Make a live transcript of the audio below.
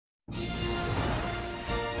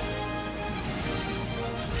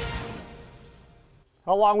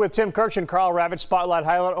Along with Tim Kirch and Carl Ravitch, Spotlight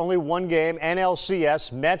highlight only one game,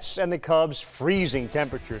 NLCS, Mets and the Cubs, freezing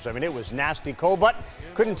temperatures. I mean, it was nasty cold, but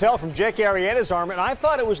couldn't tell from Jake Arrieta's arm, and I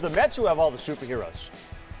thought it was the Mets who have all the superheroes.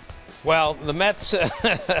 Well, the Mets,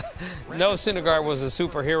 Noah Syndergaard was a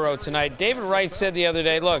superhero tonight. David Wright said the other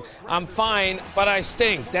day, look, I'm fine, but I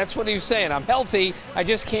stink. That's what he was saying. I'm healthy, I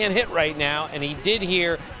just can't hit right now. And he did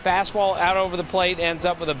here. Fastball out over the plate, ends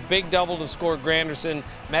up with a big double to score Granderson.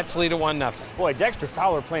 Mets lead at 1-0. Boy, Dexter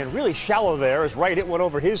Fowler playing really shallow there as Wright hit one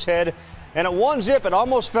over his head. And at 1-0, it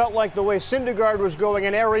almost felt like the way Syndergaard was going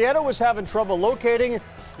and Arrieta was having trouble locating.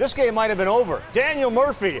 This game might have been over. Daniel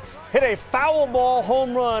Murphy hit a foul ball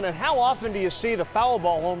home run. And how often do you see the foul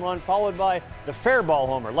ball home run followed by the fair ball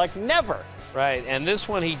homer? Like never. Right, and this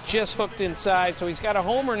one he just hooked inside, so he's got a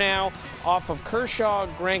homer now off of Kershaw,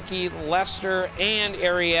 Greinke, Lester, and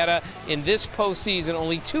Arrieta in this postseason.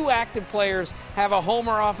 Only two active players have a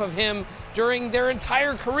homer off of him during their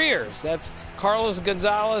entire careers. That's Carlos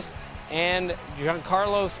Gonzalez and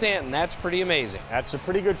Giancarlo Stanton. That's pretty amazing. That's a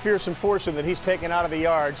pretty good fearsome foursome that he's taken out of the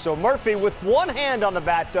yard. So Murphy with one hand on the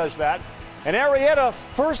bat does that. And Arrieta,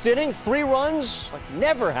 first inning, 3 runs, like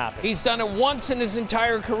never happened. He's done it once in his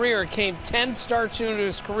entire career. It came 10 starts into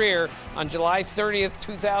his career on July 30th,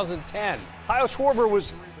 2010. Kyle Schwarber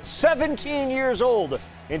was 17 years old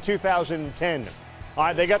in 2010. All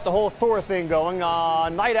right, they got the whole Thor thing going.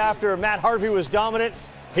 Night after Matt Harvey was dominant,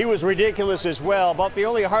 he was ridiculous as well. But the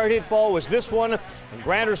only hard hit ball was this one, and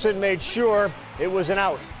Granderson made sure it was an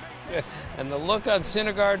out. And the look on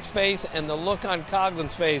Syndergaard's face and the look on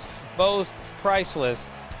Coughlin's face, both priceless.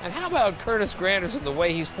 And how about Curtis Granderson, the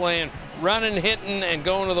way he's playing, running, hitting, and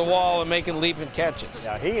going to the wall and making leaping catches?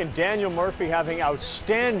 Yeah, he and Daniel Murphy having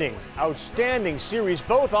outstanding series,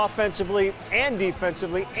 both offensively and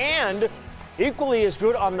defensively, and equally as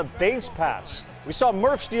good on the base paths. We saw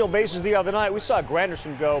Murph steal bases the other night. We saw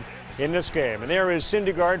Granderson go in this game. And there is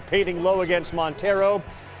Syndergaard painting low against Montero,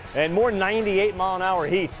 and more 98-mile-an-hour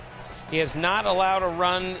heat. He has not allowed a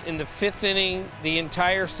run in the 5th inning the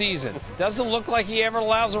entire season. Doesn't look like he ever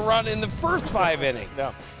allows a run in the first 5 innings.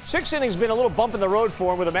 No. 6 innings been a little bump in the road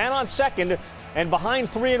for him with a man on second, and behind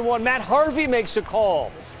 3-1, Matt Harvey makes a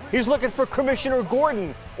call. He's looking for Commissioner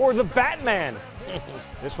Gordon or the Batman.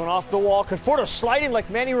 This one off the wall. Conforto sliding like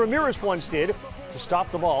Manny Ramirez once did to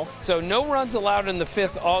stop the ball. So no runs allowed in the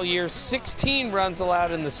 5th all year, 16 runs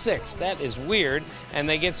allowed in the 6th. That is weird. And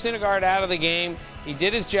they get Syndergaard out of the game. He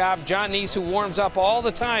did his job. John Neese, who warms up all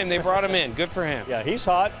the time, they brought him in. Good for him. Yeah, he's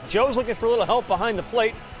hot. Joe's looking for a little help behind the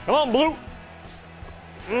plate. Come on, Blue.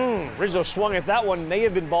 Rizzo swung at that one. May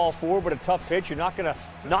have been ball 4, but a tough pitch. You're not going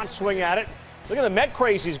to not swing at it. Look at the Met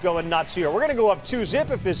crazies going nuts here. We're going to go up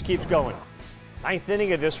 2-0 if this keeps going. 9th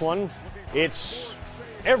inning of this one. It's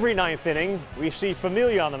every 9th inning we see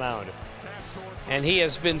Familia on the mound. And he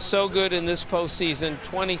has been so good in this postseason.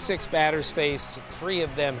 26 batters faced, 3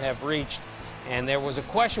 of them have reached. And there was a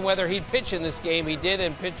question whether he'd pitch in this game. He did,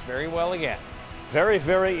 and pitched very well again. Very,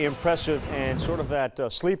 very impressive, and sort of that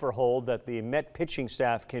sleeper hold that the Met pitching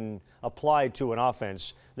staff can apply to an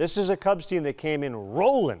offense. This is a Cubs team that came in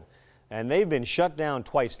rolling, and they've been shut down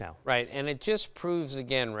twice now. Right, and it just proves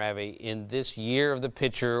again, Ravi, in this year of the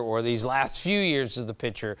pitcher or these last few years of the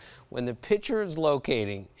pitcher, when the pitcher is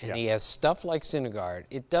locating and he has stuff like Syndergaard,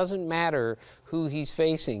 it doesn't matter who he's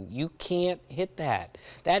facing. You can't hit that.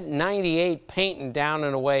 That 98 painting down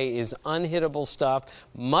and away is unhittable stuff,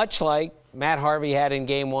 much like Matt Harvey had in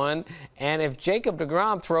Game 1. And if Jacob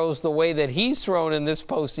deGrom throws the way that he's thrown in this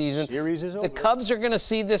postseason, the Cubs are going to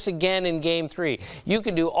see this again in Game 3. You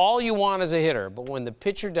can do all you want as a hitter, but when the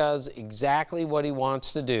pitcher does exactly what he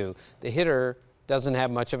wants to do, the hitter doesn't have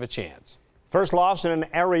much of a chance. First loss in an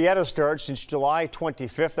Arrieta start since July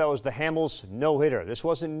 25th. That was the Hamels no-hitter. This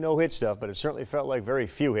wasn't no-hit stuff, but it certainly felt like very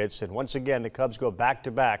few hits. And once again, the Cubs go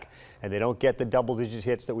back-to-back, and they don't get the double-digit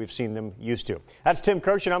hits that we've seen them used to. That's Tim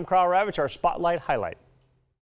Kirch, and I'm Carl Ravitch, our Spotlight highlight.